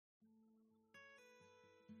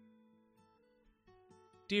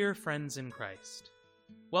Dear friends in Christ,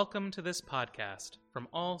 welcome to this podcast from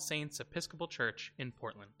All Saints Episcopal Church in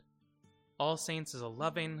Portland. All Saints is a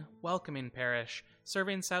loving, welcoming parish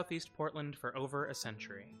serving Southeast Portland for over a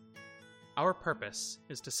century. Our purpose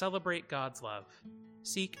is to celebrate God's love,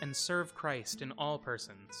 seek and serve Christ in all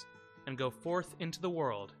persons, and go forth into the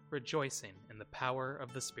world rejoicing in the power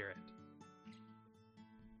of the Spirit.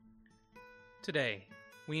 Today,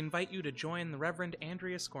 we invite you to join the Reverend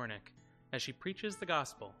Andria Skornik as she preaches the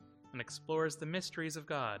gospel and explores the mysteries of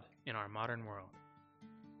God in our modern world.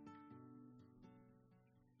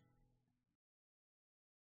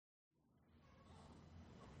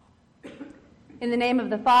 In the name of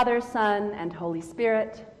the Father, Son, and Holy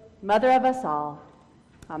Spirit, Mother of us all.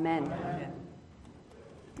 Amen. Amen.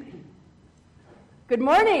 Good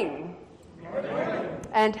morning. Good morning.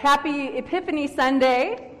 And happy Epiphany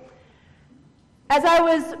Sunday. As I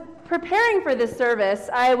was preparing for this service,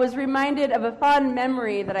 I was reminded of a fond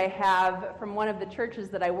memory that I have from one of the churches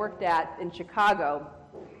that I worked at in Chicago.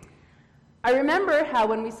 I remember how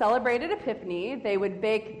when we celebrated Epiphany, they would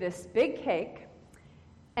bake this big cake,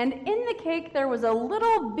 and in the cake there was a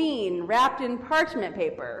little bean wrapped in parchment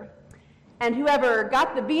paper, and whoever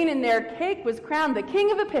got the bean in their cake was crowned the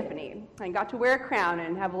King of Epiphany and got to wear a crown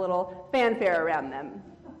and have a little fanfare around them.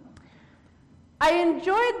 I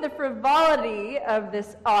enjoyed the frivolity of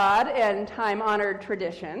this odd and time-honored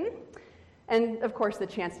tradition, and of course the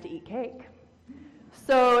chance to eat cake.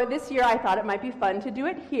 So this year I thought it might be fun to do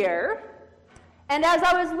it here. And as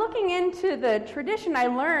I was looking into the tradition, I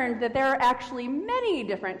learned that there are actually many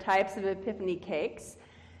different types of Epiphany cakes,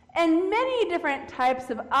 and many different types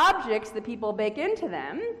of objects that people bake into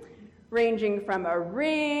them, ranging from a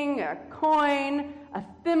ring, a coin, a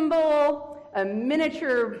thimble, a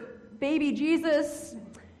miniature baby Jesus.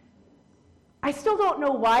 I still don't know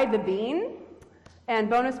why the bean, and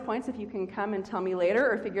bonus points if you can come and tell me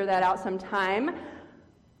later or figure that out sometime.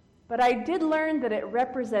 But I did learn that it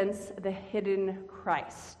represents the hidden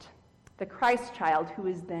Christ, the Christ child who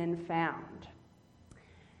is then found.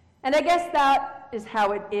 And I guess that is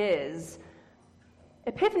how it is.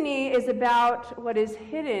 Epiphany is about what is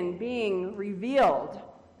hidden being revealed.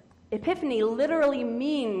 Epiphany literally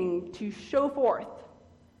meaning to show forth.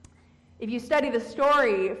 If you study the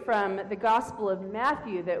story from the Gospel of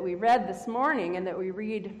Matthew that we read this morning and that we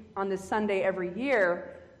read on this Sunday every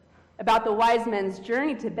year about the wise men's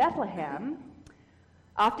journey to Bethlehem,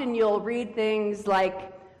 often you'll read things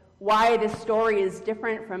like why this story is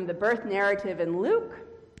different from the birth narrative in Luke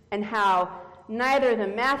and how neither the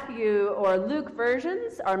Matthew or Luke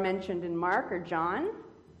versions are mentioned in Mark or John.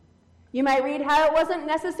 You might read how it wasn't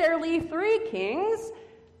necessarily 3 kings.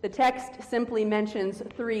 The text simply mentions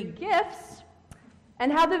 3 gifts,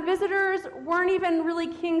 and how the visitors weren't even really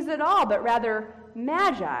kings at all, but rather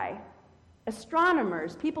magi,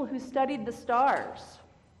 astronomers, people who studied the stars.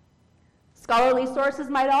 Scholarly sources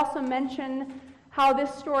might also mention how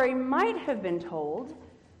this story might have been told,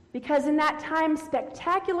 because in that time,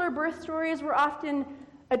 spectacular birth stories were often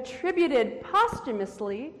attributed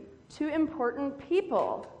posthumously to important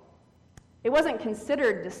people. It wasn't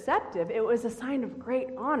considered deceptive, it was a sign of great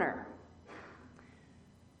honor.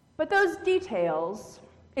 But those details,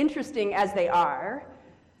 interesting as they are,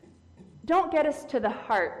 don't get us to the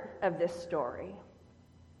heart of this story,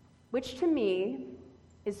 which to me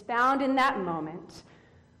is found in that moment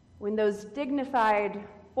when those dignified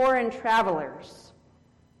foreign travelers,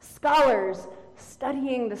 scholars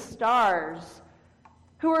studying the stars,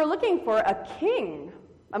 who are looking for a king,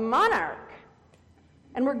 a monarch,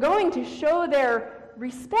 and we're going to show their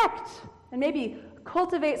respect and maybe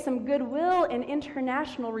cultivate some goodwill in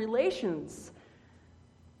international relations.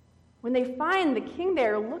 When they find the king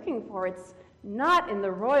they're looking for, it's not in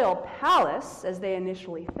the royal palace, as they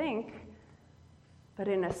initially think, but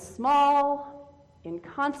in a small,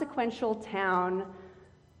 inconsequential town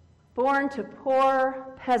born to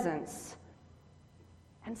poor peasants.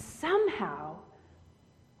 And somehow,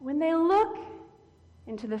 when they look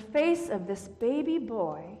into the face of this baby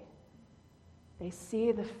boy, they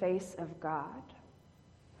see the face of God.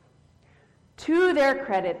 To their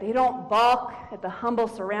credit, they don't balk at the humble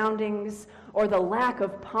surroundings or the lack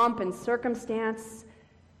of pomp and circumstance.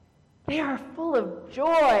 They are full of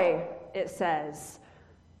joy, it says,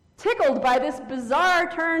 tickled by this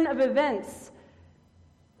bizarre turn of events.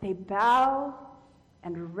 They bow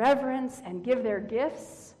and reverence and give their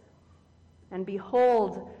gifts, and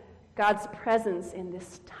behold God's presence in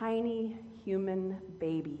this tiny human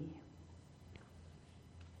baby.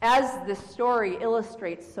 As this story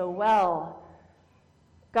illustrates so well,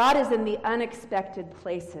 God is in the unexpected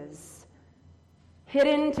places,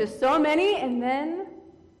 hidden to so many and then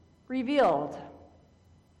revealed.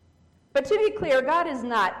 But to be clear, God is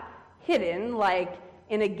not hidden like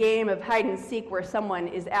in a game of hide and seek where someone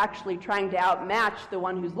is actually trying to outmatch the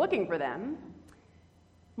one who's looking for them.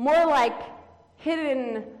 More like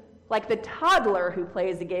hidden like the toddler who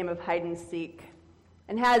plays a game of hide and seek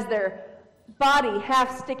and has their body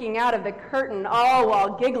half sticking out of the curtain, all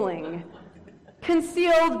while giggling,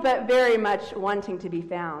 concealed but very much wanting to be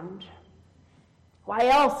found. Why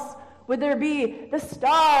else would there be the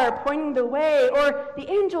star pointing the way or the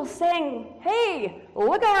angel saying, "Hey,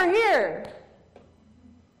 look over here"?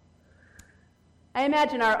 I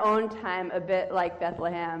imagine our own time a bit like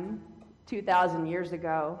Bethlehem 2,000 years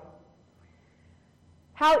ago.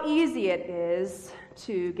 How easy it is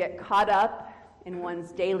to get caught up in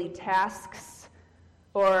one's daily tasks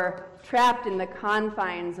or trapped in the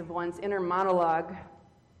confines of one's inner monologue,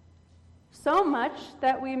 so much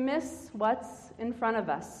that we miss what's in front of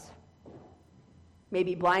us.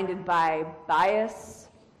 Maybe blinded by bias,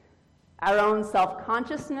 our own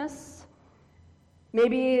self-consciousness,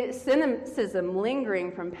 maybe cynicism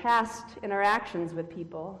lingering from past interactions with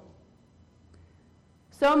people.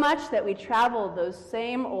 So much that we travel those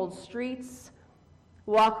same old streets,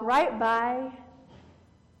 walk right by,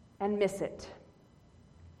 and miss it.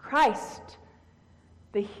 Christ,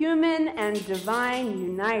 the human and divine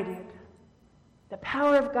united, the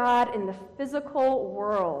power of God in the physical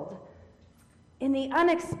world, in the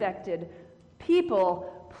unexpected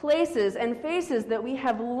people, places, and faces that we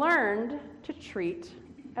have learned to treat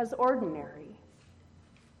as ordinary.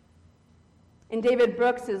 In David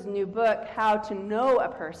Brooks' new book, How to Know a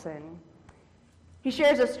Person, he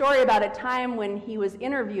shares a story about a time when he was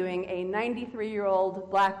interviewing a 93-year-old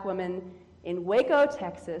black woman in Waco,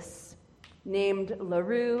 Texas, named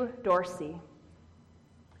LaRue Dorsey.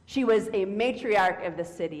 She was a matriarch of the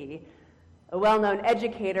city, a well-known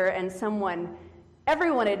educator, and someone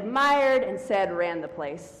everyone admired and said ran the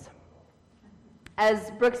place.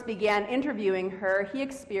 As Brooks began interviewing her, he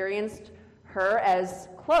experienced her as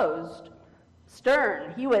closed,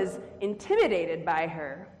 stern. He was intimidated by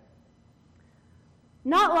her.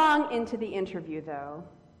 Not long into the interview, though,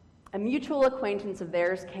 a mutual acquaintance of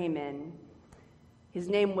theirs came in. His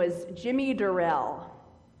name was Jimmy Durrell,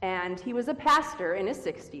 and he was a pastor in his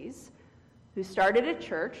 60s who started a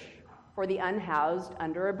church for the unhoused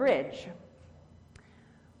under a bridge.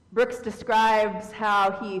 Brooks describes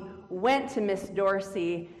how he went to Miss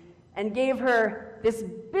Dorsey and gave her this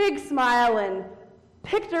big smile and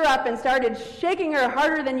picked her up and started shaking her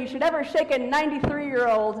harder than you should ever shake a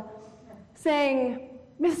 93-year-old, saying,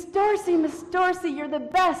 Miss Dorsey, you're the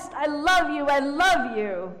best. I love you, I love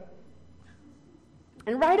you."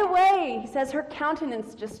 And right away, he says her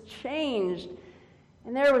countenance just changed,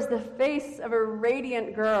 and there was the face of a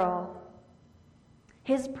radiant girl.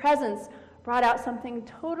 His presence brought out something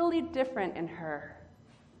totally different in her.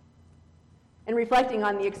 In reflecting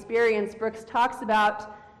on the experience, Brooks talks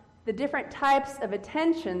about the different types of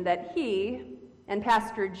attention that he and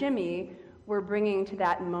Pastor Jimmy were bringing to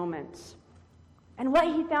that moment, and what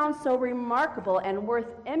he found so remarkable and worth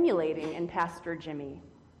emulating in Pastor Jimmy.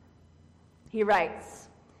 He writes,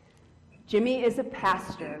 "Jimmy is a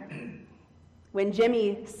pastor. When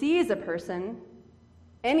Jimmy sees a person,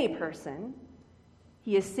 any person,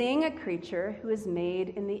 he is seeing a creature who is made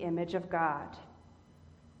in the image of God.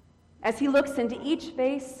 As he looks into each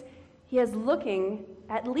face, he is looking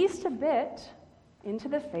at least a bit into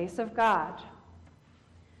the face of God.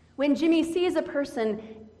 When Jimmy sees a person,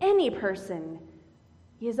 any person,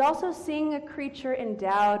 he is also seeing a creature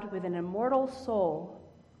endowed with an immortal soul,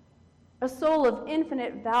 a soul of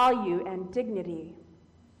infinite value and dignity.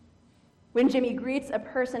 When Jimmy greets a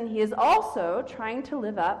person, he is also trying to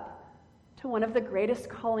live up to one of the greatest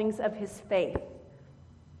callings of his faith.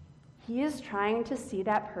 He is trying to see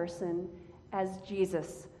that person as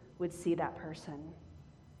Jesus would see that person.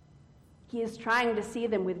 He is trying to see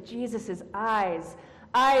them with Jesus' eyes,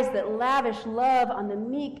 eyes that lavish love on the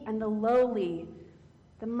meek and the lowly,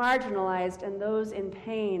 the marginalized and those in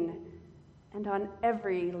pain, and on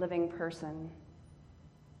every living person.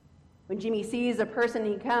 When Jimmy sees a person,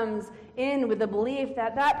 he comes in with the belief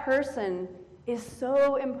that that person is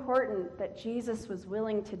so important that Jesus was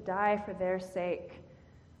willing to die for their sake.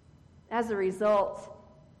 As a result,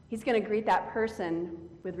 he's going to greet that person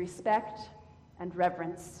with respect and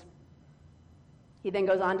reverence. He then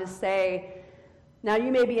goes on to say, now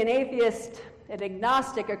you may be an atheist, an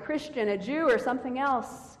agnostic, a Christian, a Jew, or something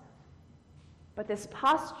else, but this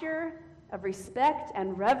posture of respect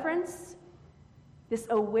and reverence, this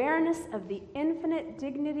awareness of the infinite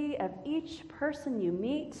dignity of each person you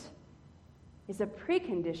meet, is a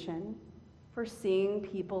precondition for seeing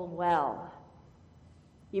people well.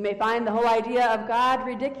 You may find the whole idea of God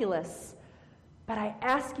ridiculous, but I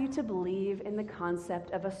ask you to believe in the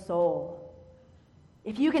concept of a soul.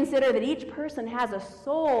 If you consider that each person has a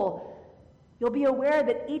soul, you'll be aware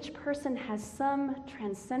that each person has some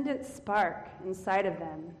transcendent spark inside of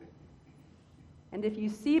them. And if you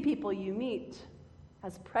see people you meet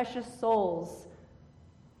as precious souls,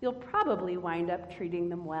 you'll probably wind up treating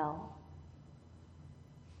them well.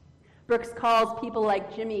 Brooks calls people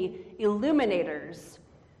like Jimmy illuminators,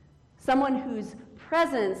 someone whose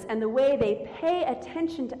presence and the way they pay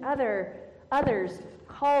attention to others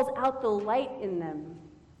calls out the light in them.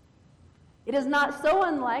 It is not so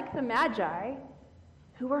unlike the Magi,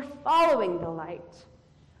 who were following the light,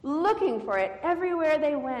 looking for it everywhere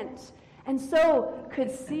they went, and so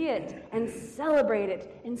could see it and celebrate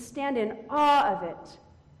it and stand in awe of it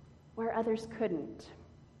where others couldn't.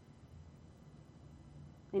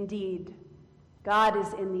 Indeed, God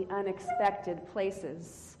is in the unexpected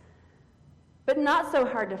places, but not so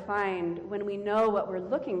hard to find when we know what we're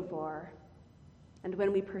looking for and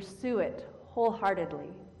when we pursue it wholeheartedly.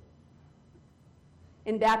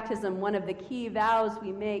 In baptism, one of the key vows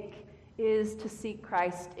we make is to seek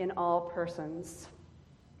Christ in all persons.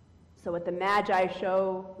 So what the Magi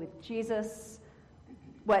show with Jesus,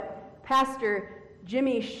 what Pastor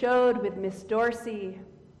Jimmy showed with Miss Dorsey,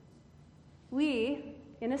 we,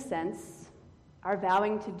 in a sense, are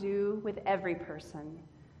vowing to do with every person.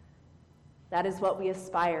 That is what we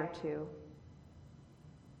aspire to.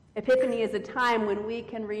 Epiphany is a time when we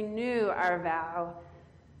can renew our vow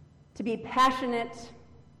to be passionate,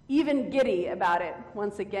 even giddy about it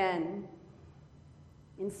once again,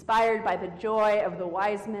 inspired by the joy of the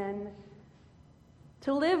wise men,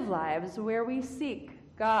 to live lives where we seek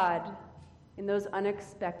God in those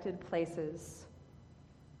unexpected places,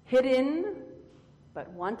 hidden but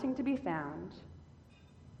wanting to be found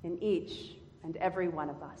in each and every one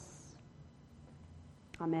of us.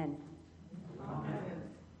 Amen. Amen.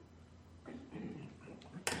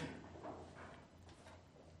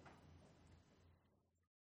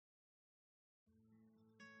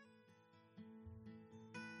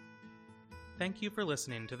 Thank you for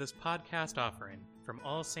listening to this podcast offering from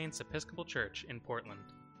All Saints Episcopal Church in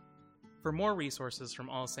Portland. For more resources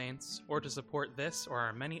from All Saints, or to support this or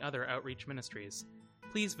our many other outreach ministries,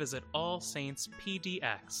 please visit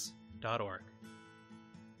allsaintspdx.org.